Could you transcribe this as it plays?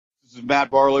This is Matt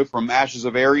Barlow from Ashes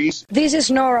of Aries. This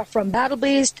is Nora from Battle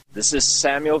Beast. This is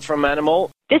Samuel from Animal.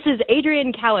 This is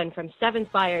Adrian Cowan from Seven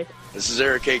Spires. This is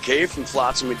Eric A.K. from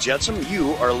Flotsam and Jetsam.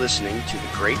 You are listening to the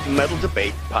Great Metal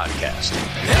Debate Podcast.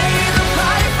 Hey, the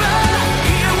piper,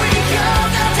 here we go,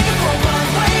 now take it for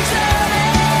one-way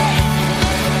journey.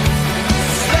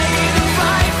 Slay the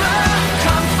viper,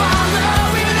 come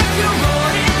follow, even if you're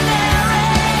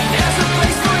ordinary. There's a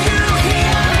place for you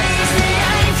here, raise the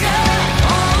anchor,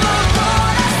 all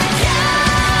aboard as the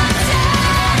captain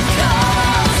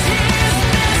calls his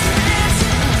misfits.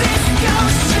 This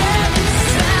ghost ship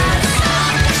sets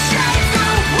out to shake the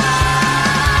world.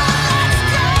 Let's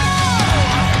go!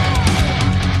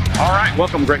 All right,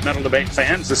 welcome, Great Metal Debate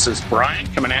fans. This is Brian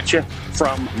coming at you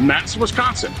from Madison,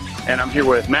 Wisconsin. And I'm here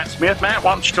with Matt Smith. Matt,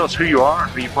 why don't you tell us who you are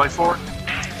and who you play for?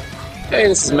 Hey,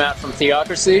 this is Matt from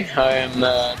Theocracy. I am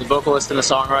the vocalist and the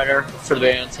songwriter for the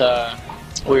band.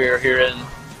 We're here in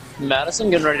Madison,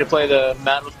 getting ready to play the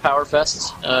Mad with Power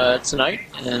Fest tonight.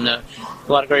 And a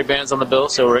lot of great bands on the bill,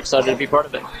 so we're excited to be part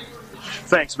of it.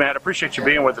 Thanks, Matt. Appreciate you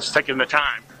being with us, taking the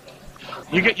time.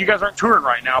 You guys aren't touring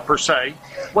right now, per se.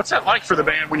 What's that like for the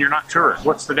band when you're not touring?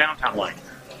 What's the downtime like?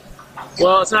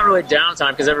 Well, it's not really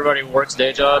downtime because everybody works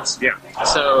day jobs. Yeah.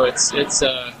 So it's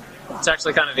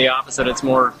actually kind of the opposite. It's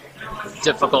more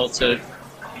difficult to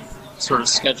sort of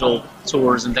schedule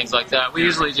tours and things like that. We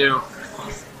usually do,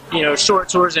 short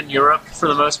tours in Europe for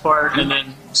the most part, and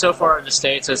then so far in the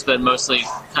States it's been mostly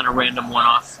kind of random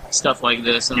one-off stuff like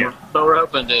this. And but we're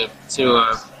hoping to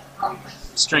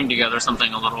string together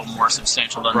something a little more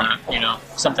substantial than that,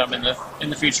 sometime in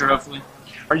the future, hopefully.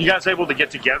 Are you guys able to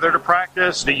get together to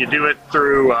practice? Do you do it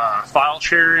through file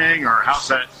sharing, or how's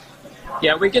that?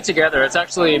 Yeah, we get together. It's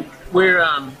actually,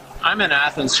 I'm in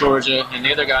Athens, Georgia, and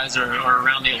the other guys are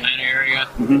around the Atlanta area.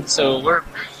 Mm-hmm. So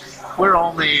we're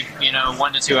only,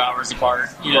 1 to 2 hours apart,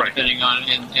 depending on,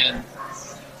 and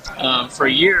for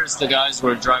years the guys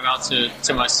would drive out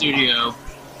to my studio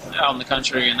out in the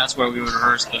country, and that's where we would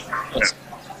rehearse. But it's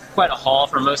quite a haul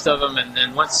for most of them. And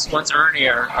then once Ernie,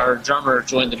 our drummer,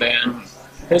 joined the band,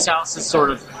 his house is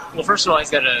sort of, well, first of all, he's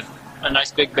got a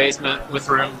nice big basement with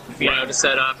room, to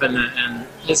set up, and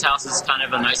his house is kind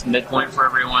of a nice midpoint for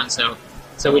everyone. So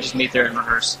we just meet there and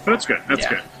rehearse. That's good. That's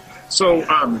good. So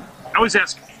I always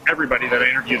ask everybody that I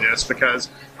interview this because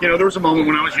there was a moment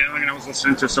when I was young and I was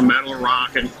listening to some metal or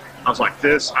rock, and I was like,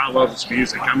 I love this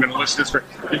music. I'm going to listen to this.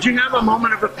 Did you have a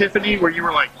moment of epiphany where you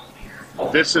were like,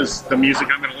 this is the music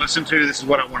I'm going to listen to, this is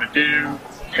what I want to do?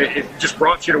 It just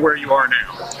brought you to where you are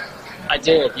now. I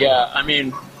did, yeah. I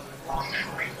mean,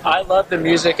 I love the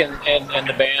music and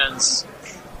the bands,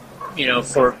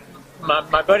 for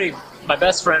my buddy, my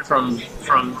best friend from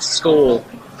school,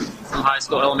 from high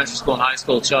school, elementary school and high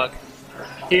school, Chuck,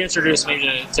 he introduced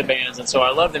me to bands, and so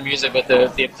I love the music, but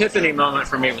the epiphany moment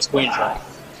for me was Queensrÿche.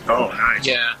 Oh, nice.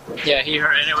 Yeah, he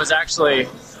heard, and it was actually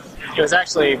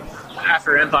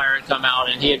after Empire had come out,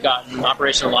 and he had gotten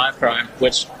Operation Live Crime,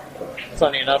 which,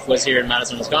 funny enough, was here in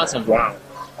Madison, Wisconsin. Wow.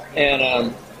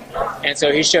 And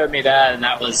so he showed me that, and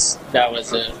that was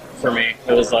it for me.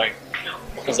 It was like,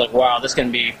 wow, this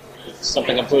can be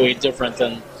something completely different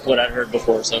than what I'd heard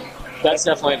before. So that's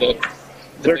definitely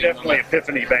they're definitely an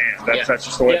epiphany band. That's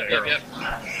just the way they are.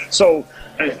 So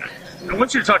I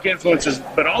want you to talk influences,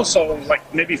 but also like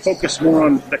maybe focus more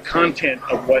on the content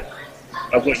of what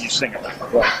you sing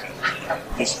about. Like,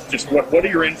 just what are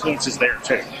your influences there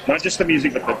too? Not just the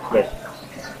music, but the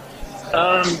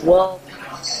well,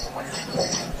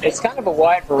 it's kind of a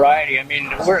wide variety. I mean,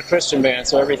 we're a Christian band,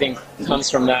 so everything comes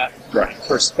from that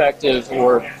perspective,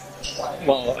 or,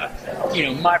 well,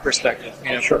 my perspective,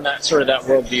 from that sort of that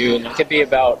worldview. And it could be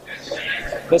about,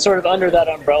 but sort of under that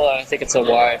umbrella, I think it's a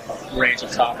wide range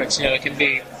of topics. It can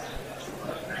be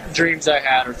dreams I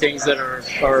had, or things that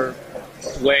are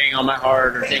weighing on my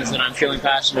heart, or things that I'm feeling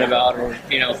passionate about, or,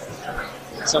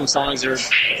 some songs are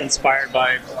inspired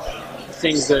by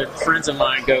things that friends of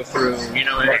mine go through.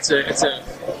 It's a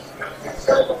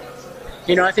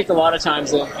I think a lot of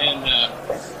times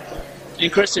in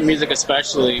Christian music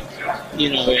especially,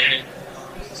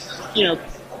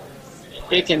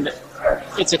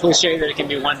 it's a cliche that it can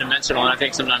be one-dimensional, and I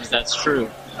think sometimes that's true.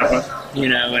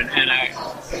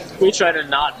 We try to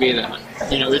not be that.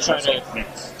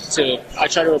 I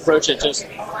try to approach it just,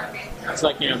 it's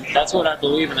like, that's what I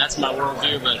believe and that's my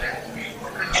worldview, but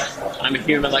I'm a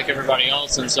human like everybody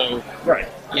else, and so,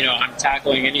 I'm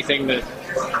tackling anything that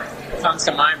comes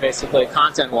to mind, basically,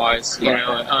 content-wise,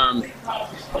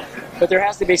 but there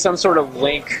has to be some sort of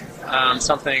link,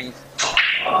 something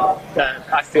that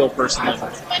I feel personally.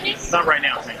 Not right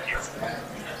now, thank you.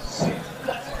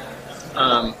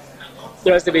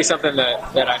 there has to be something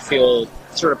that I feel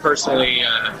sort of personally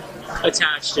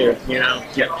attached to, you know,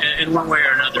 in one way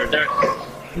or another.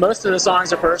 Most of the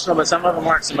songs are personal, but some of them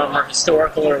aren't. Some of them are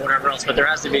historical or whatever else. But there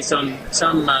has to be some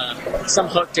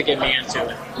hook to get me into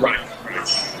it. Right.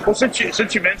 Well, since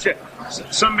you mentioned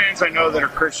some bands I know that are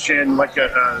Christian, like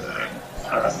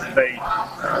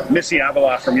Missy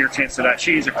Avila from Your Chance to Die,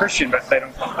 she's a Christian, but they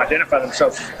don't identify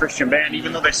themselves as a Christian band,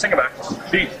 even though they sing about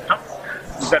it.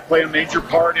 Does that play a major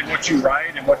part in what you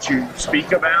write and what you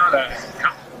speak about?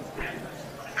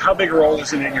 How big a role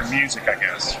is it in your music, I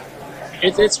guess?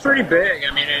 It's pretty big.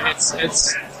 I mean,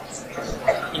 it's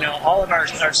you know, all of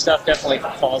our stuff definitely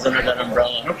falls under that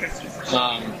umbrella. Okay.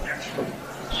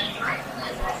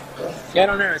 Yeah, I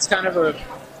don't know. It's kind of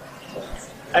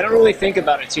I don't really think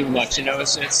about it too much. You know,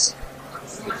 it's.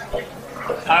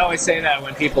 I always say that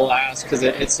when people ask, because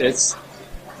it's.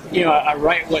 You know, I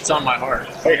write what's on my heart.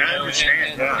 Hey, I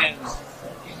understand. And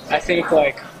I think,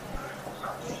 like,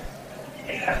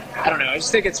 I don't know. I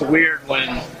just think it's weird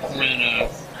when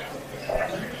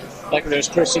like there's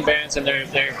Christian bands and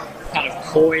they're kind of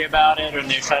coy about it, or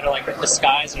they try to like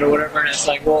disguise it or whatever. And it's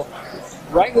like, well,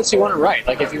 write what you want to write.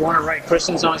 Like, if you want to write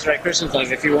Christian songs, write Christian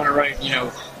songs. If you want to write, you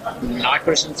know, not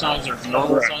Christian songs or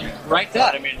normal songs, write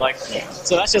that. I mean, like,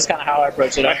 so that's just kind of how I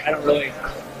approach it. I don't really.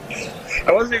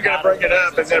 I wasn't even going to bring it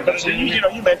up, but you know,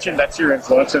 you mentioned that's your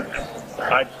influence, and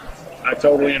I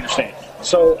totally understand.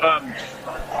 So,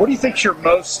 what do you think's your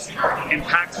most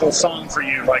impactful song for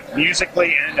you, like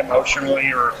musically and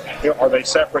emotionally, or you know, are they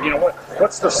separate? You know,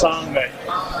 what's the song that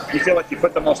you feel like you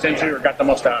put the most into or got the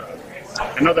most out of?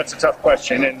 I know that's a tough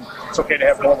question, and it's okay to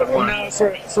have more than one. No,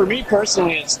 for me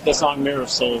personally, it's the song "Mirror of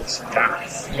Souls."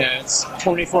 Yeah, it's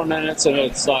 24 minutes, and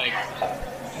it's like.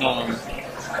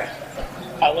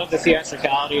 I love the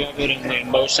theatricality of it and the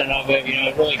emotion of it. You know,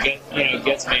 it really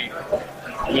gets me.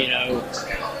 You know,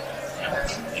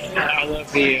 I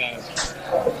love the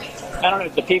I don't know,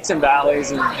 the peaks and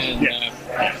valleys, and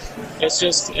it's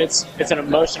just it's an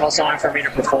emotional song for me to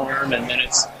perform, and then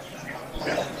it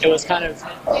was kind of,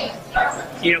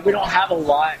 you know, we don't have a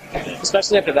lot,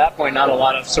 especially up to that point, not a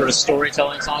lot of sort of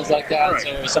storytelling songs like that. Right. So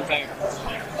it was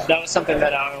something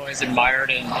that I always admired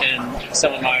in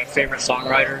some of my favorite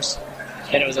songwriters.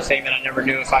 And it was a thing that I never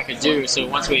knew if I could do. So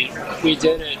once we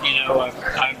did it, you know,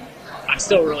 I'm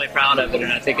still really proud of it,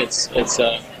 and I think it's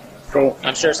cool.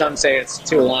 I'm sure some say it's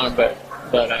too long, but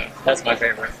that's my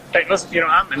favorite. Hey, listen, you know,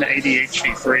 I'm an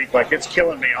ADHD freak. Like, it's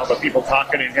killing me, all the people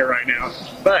talking in here right now.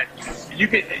 But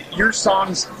your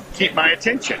songs keep my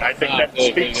attention. I think that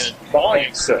speaks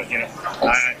volumes to it. You know,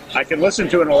 I can listen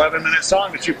to an 11-minute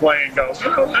song that you play and go,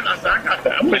 oh, I got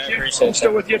that. I'm with you. I'm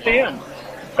still with you at the end.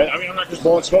 I mean, I'm not just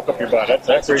blowing smoke up your butt.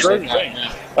 That's a true thing.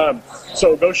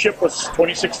 So Ghost Ship was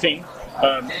 2016.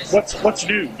 What's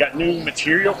new? You got new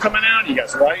material coming out? You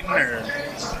guys writing? Or?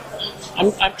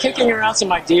 I'm kicking around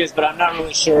some ideas, but I'm not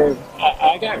really sure.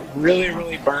 I got really,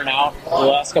 really burnt out the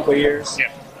last couple of years.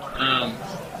 Yeah.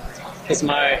 Because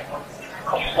I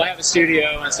have a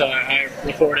studio, and so I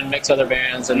record and mix other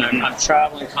bands, and I'm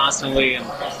traveling constantly, and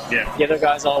the other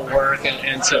guys all work,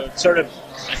 and so sort of,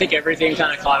 I think everything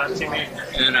kind of caught up to me,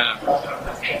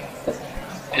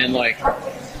 and like, I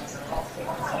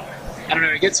don't know,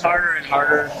 it gets harder and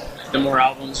harder the more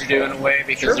albums you do in a way,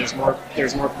 because there's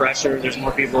more pressure, there's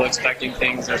more people expecting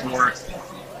things, there's more,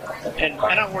 and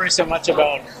I don't worry so much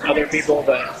about other people,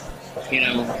 but, you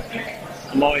know,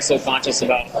 I'm always so conscious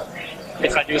about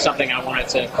if I do something, I want it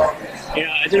to, you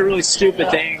know, I did a really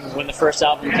stupid thing when the first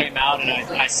album came out, and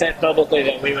I said publicly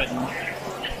that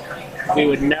we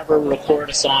would never record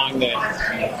a song that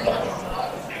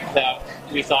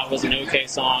we thought was an okay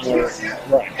song, or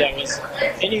that was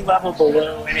any level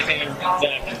below anything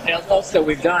else that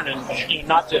we've done. And, you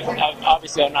know,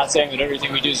 obviously I'm not saying that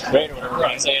everything we do is great or whatever,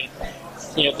 but I'm saying,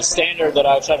 you know, the standard that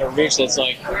I try to reach, that's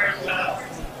like,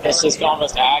 it's just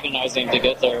almost agonizing to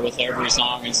get there with every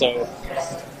song. And so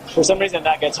for some reason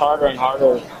that gets harder and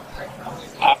harder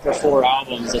after 4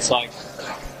 albums. It's like,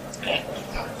 I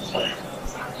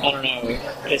don't know,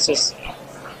 it's just,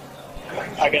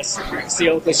 I guess it's the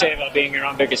old cliche about being your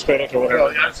own biggest critic or whatever.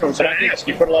 Well, that's what I'm going to ask.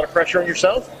 You put a lot of pressure on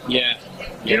yourself? Yeah.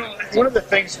 You know, one of the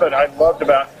things that I loved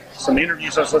about some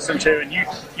interviews I was listening to, and you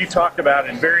talked about,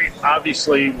 and very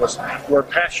obviously were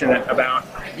passionate about,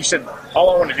 you said, all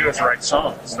I want to do is write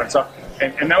songs. That's all.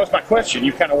 And that was my question.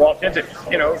 You kind of walked into,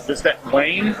 you know, does that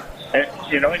wane? And,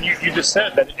 you know, and you just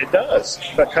said that it does,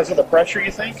 because of the pressure,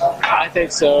 you think? I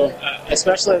think so.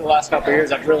 Especially the last couple of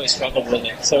years, I've really struggled with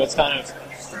it. So it's kind of,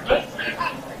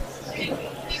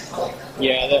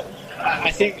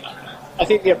 I think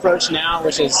the approach now,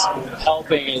 which is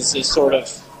helping, is sort of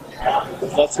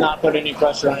let's not put any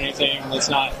pressure on anything. Let's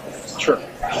not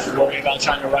worry about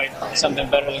trying to write something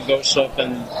better than Ghost Ship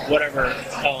and whatever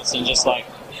else, and just like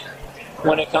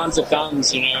when it comes, it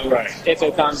comes, you know. Right. If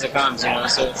it comes, it comes, you know.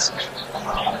 So it's,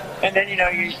 and then, you know,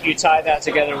 you tie that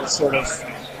together with sort of,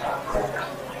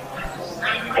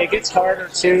 it gets harder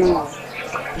too,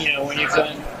 you know, when you've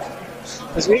done,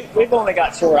 because we've only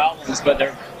got 4 albums, but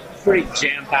they're pretty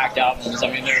jam-packed albums.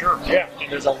 I mean,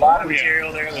 there's a lot of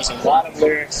material there. There's a lot of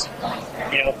lyrics.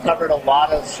 You know, covered a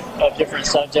lot of different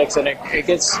subjects, and it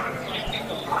gets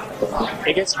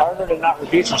harder to not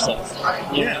repeat yourself.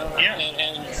 You know?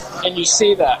 And you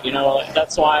see that. You know,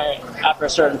 that's why after a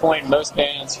certain point, most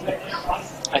bands,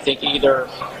 I think, either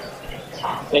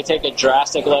they take a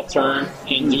drastic left turn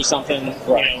and do something you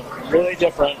know, really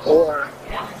different, or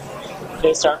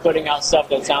they start putting out stuff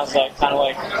that sounds like kind of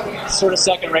like sort of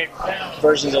second-rate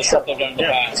versions of stuff they've done in the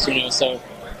past, you know. So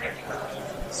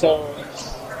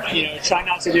you know, try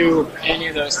not to do any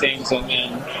of those things, and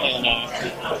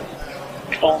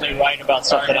only write about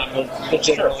stuff that I'm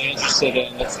legitimately interested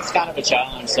in. It's kind of a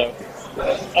challenge. So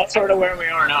that's sort of where we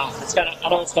are now. It's kind of, I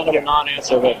know it's kind of a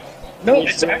non-answer, but no,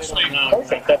 it's really actually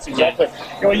perfect. That's exactly.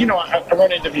 You know, I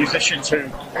run into musicians who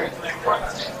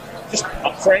just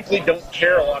frankly don't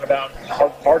care a lot about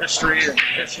artistry or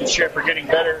musicianship or getting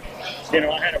better. You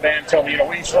know, I had a band tell me, you know,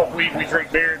 we smoke weed, we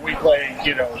drink beer, and we play,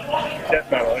 you know, death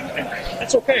metal. And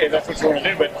it's okay if that's what you want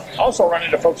to do, but I also run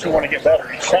into folks who want to get better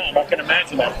each time. I can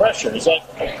imagine that pressure. Is that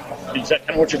kind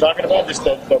of what you're talking about? Just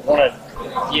the one of...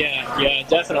 Yeah,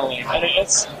 definitely.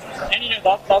 And you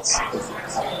know, that's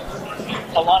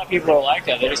a lot of people are like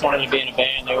that. They just wanted to be in a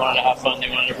band, they wanted to have fun, they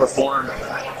wanted to perform.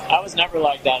 I was never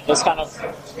like that. This kind of,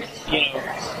 you know,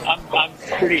 I'm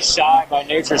pretty shy by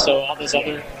nature, so all this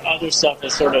other stuff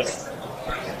is sort of,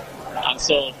 I'm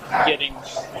still getting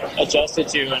adjusted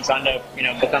to and trying to, you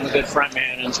know, become a good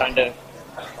frontman and trying to,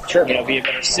 you know, be a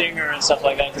better singer and stuff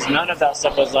like that, because none of that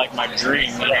stuff was like my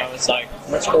dream, you know. It's like,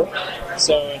 that's cool.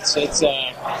 So it's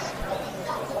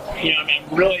you know, I mean,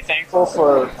 I'm really thankful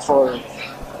for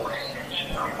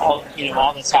all, you know,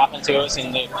 all that's happened to us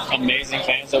and the amazing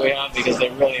fans that we have, because they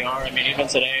really are. I mean, even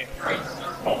today,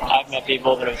 I've met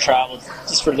people that have traveled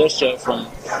just for this show from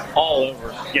all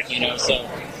over, you know, so,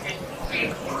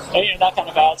 and, you know, that kind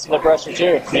of adds to the pressure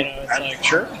too, you know. It's like,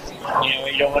 you know,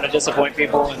 you don't want to disappoint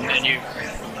people, and you,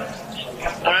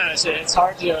 I don't know, it's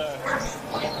hard to,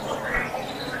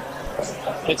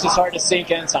 it's just hard to sink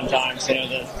in sometimes, you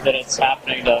know, that it's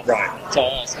happening to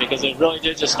us, because it really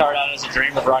did just start out as a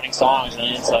dream of writing songs,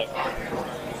 and it's like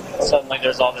suddenly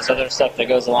there's all this other stuff that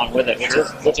goes along with it,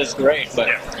 which is great, but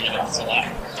you know, it's a lot.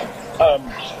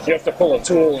 You have to pull a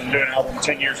Tool and do an album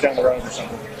 10 years down the road or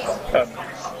something.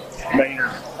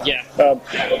 Maynard. Yeah.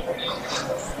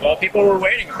 Well, people were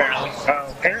waiting, apparently.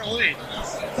 Apparently.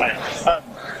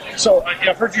 So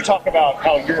I've heard you talk about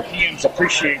how Europeans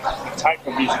appreciate the type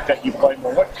of music that you play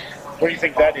more. What do you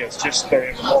think that is? Just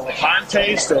the more refined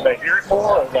taste, or they hear it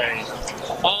more, or they...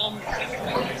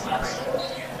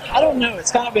 I don't know.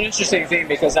 It's kind of an interesting thing,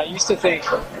 because I used to think,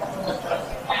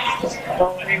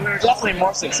 well, I mean, we were definitely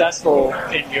more successful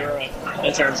in Europe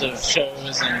in terms of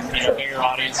shows and, you know, bigger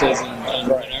audiences and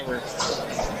whatever.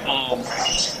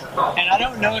 And I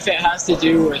don't know if it has to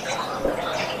do with...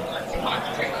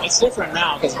 It's different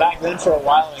now, because back then for a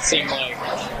while it seemed like,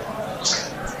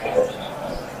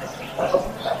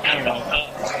 I don't know,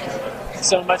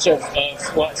 so much of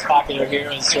what's popular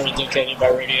here is sort of dictated by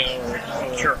radio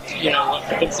or you know,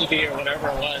 MTV or whatever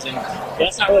it was, and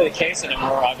that's not really the case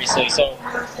anymore, obviously. So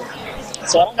I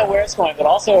don't know where it's going, but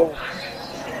also,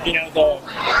 you know,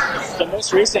 the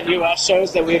most recent U.S.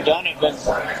 shows that we've done have been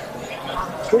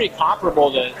pretty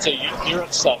comparable to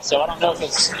Europe stuff, so I don't know if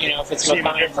it's, you know, if it's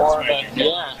becoming more of a,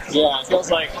 it feels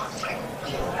like,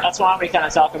 that's why we kind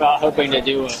of talk about hoping to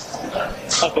do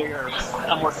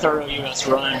a more thorough U.S.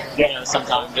 run, you know,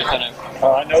 sometime, to kind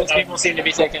of, since people seem to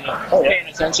be paying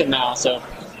attention now, so.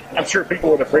 I'm sure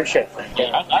people would appreciate it.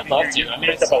 Yeah, I'd love to. I mean,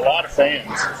 it's a lot of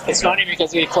fans. It's funny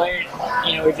because we played,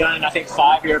 you know, we've done, I think,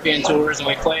 5 European tours, and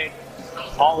we played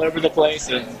all over the place,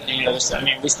 and, you know, I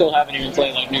mean, we still haven't even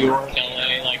played like New York,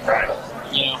 LA, like,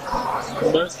 you know,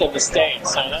 most of the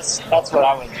states. So that's what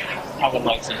I would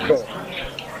like to do. Cool.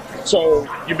 So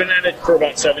you've been at it for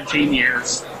about 17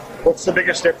 years. What's the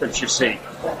biggest difference you see?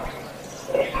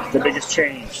 The biggest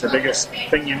change, the biggest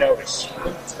thing you notice?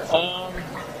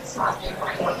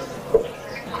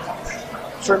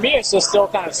 For me, it's just still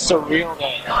kind of surreal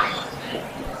that,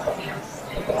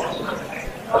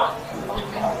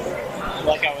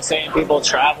 like I was saying, people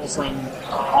travel from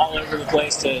all over the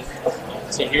place to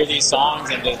hear these songs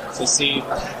and to see, you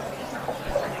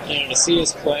know, to see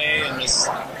us play, and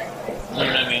You know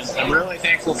what I mean? I'm really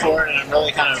thankful for it, and I'm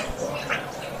really kind of,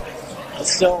 it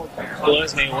still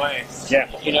blows me away. Yeah.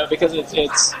 You know, because it's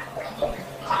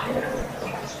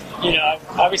you know,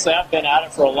 obviously I've been at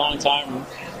it for a long time,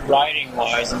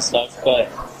 writing-wise and stuff, but,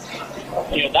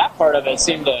 you know, that part of it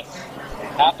seemed to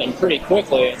happen pretty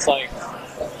quickly. It's like,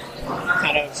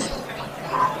 kind of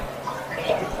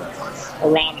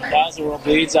around As the World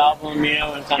Bleeds album, you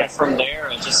know, and kind of from there,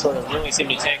 it just sort of really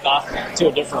seemed to take off to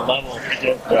a different level.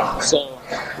 Yeah. So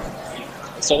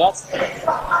that's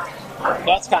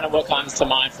kind of what comes to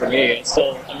mind for me. It's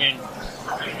still, I mean,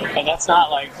 and that's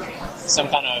not like some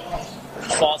kind of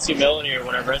false humility or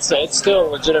whatever. It's still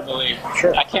legitimately.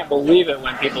 Sure. I can't believe it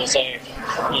when people say,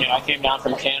 you know, I came down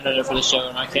from Canada for the show,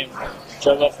 and I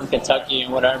drove up from Kentucky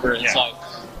and whatever. It's like,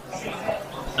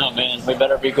 oh man, we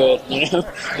better be good, you know.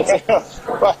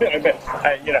 Well,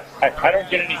 I don't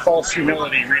get any false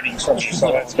humility readings from you,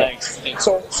 so that's good. Thanks.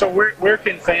 So where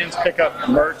can fans pick up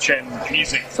merch and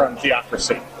music from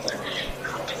Theocracy?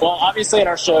 Well, obviously at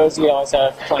our shows we always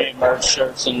have plenty of merch,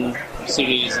 shirts and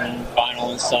CDs and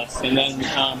vinyl and stuff. And then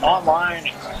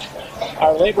online,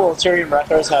 our label Ulterium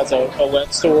Records has a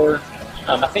web store.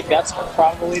 I think that's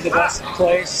probably the best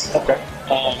place. Okay.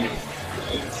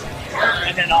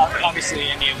 And then obviously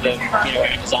any of the, you know,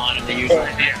 Amazon and the usual.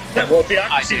 Yeah. Well,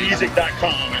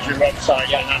 theocracymusic.com is your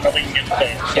website, and I know we can get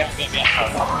it there.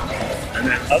 Yeah. And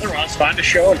then otherwise, find a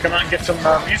show and come out and get some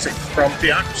music from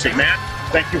Theocracy. Matt,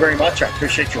 thank you very much. I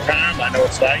appreciate your time. I know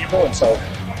it's valuable, and so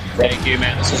Thank you,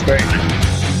 man. This is great.